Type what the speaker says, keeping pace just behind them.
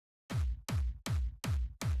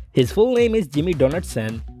His full name is Jimmy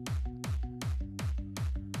Donaldson.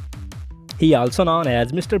 He also known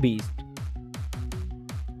as Mr. Beast.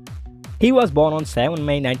 He was born on 7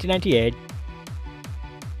 May 1998.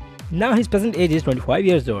 Now his present age is 25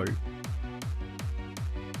 years old.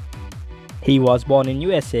 He was born in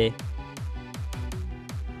USA.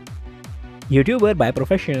 YouTuber by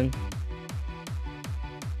profession.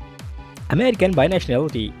 American by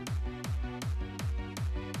nationality.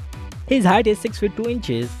 His height is 6 feet 2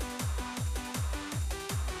 inches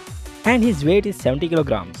and his weight is 70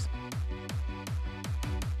 kilograms.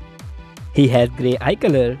 He has grey eye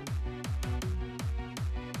color.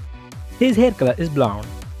 His hair color is blonde.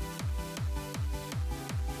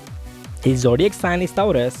 His zodiac sign is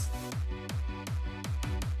Taurus.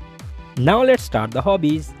 Now let's start the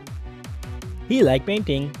hobbies. He likes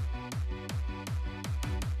painting,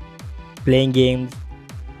 playing games,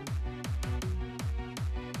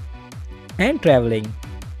 and traveling.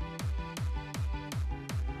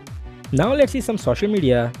 Now let's see some social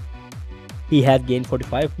media. He has gained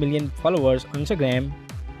 45 million followers on Instagram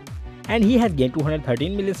and he has gained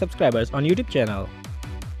 213 million subscribers on YouTube channel.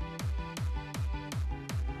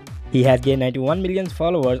 He has gained 91 million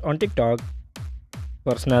followers on TikTok.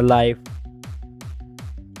 Personal life.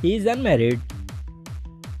 He is unmarried.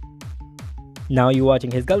 Now you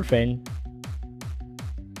watching his girlfriend.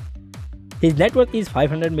 His net worth is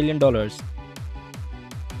 $500 million.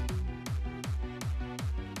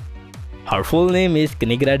 Her full name is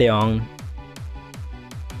Kinigra Deon.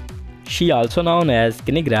 She also known as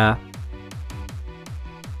Kinigra.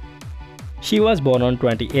 She was born on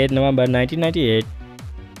 28 November 1998.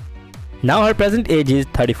 Now her present age is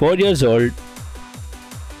 34 years old.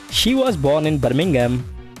 She was born in Birmingham.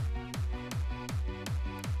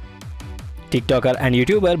 TikToker and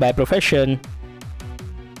YouTuber by profession.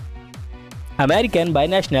 American by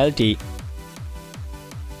nationality.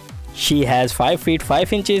 She has 5 feet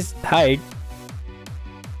 5 inches height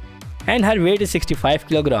and her weight is 65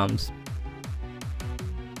 kilograms.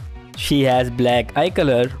 She has black eye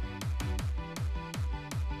color.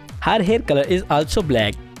 Her hair color is also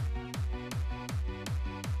black.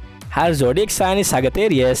 Her zodiac sign is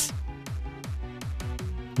Sagittarius.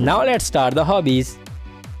 Now let's start the hobbies.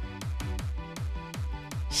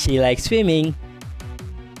 She likes swimming,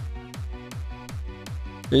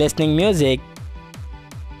 listening music,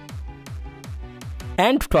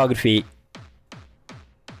 and photography.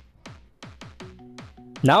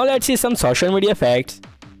 Now let's see some social media facts.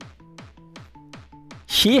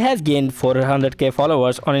 She has gained 400k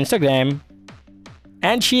followers on Instagram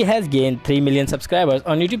and she has gained 3 million subscribers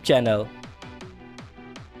on YouTube channel.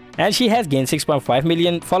 And she has gained 6.5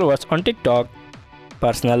 million followers on TikTok.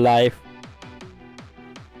 Personal life.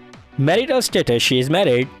 Marital status, she is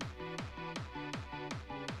married.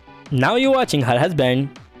 Now you watching her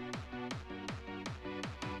husband.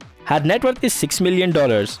 Her net worth is $6 million.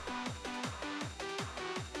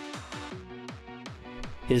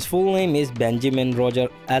 His full name is Benjamin Roger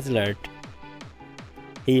Azelart.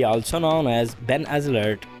 He also known as Ben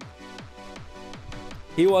Azelart.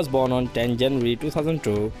 He was born on 10 January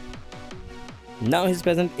 2002. Now his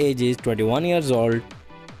present age is 21 years old.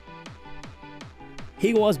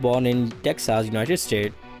 He was born in Texas, United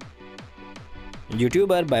States.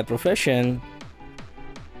 YouTuber by profession.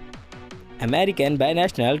 American by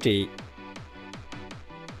nationality.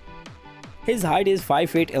 His height is 5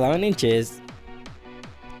 feet 11 inches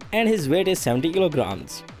and his weight is 70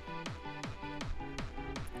 kilograms.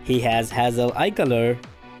 He has hazel eye color.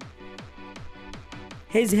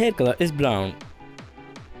 His hair color is brown.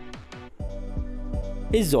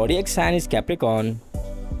 His zodiac sign is Capricorn.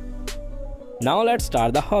 Now let's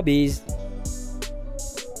start the hobbies.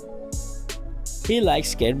 He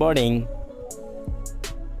likes skateboarding,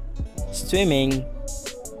 swimming,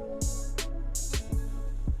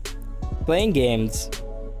 playing games.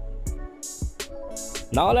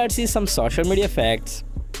 Now let's see some social media facts.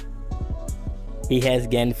 He has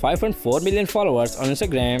gained 5.4 million followers on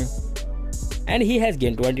Instagram and he has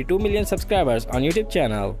gained 22 million subscribers on YouTube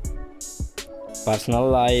channel. Personal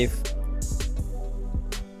life.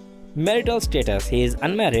 Marital status, he is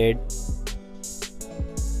unmarried.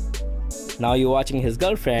 Now you watching his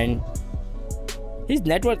girlfriend. His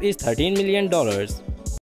net worth is $13 million.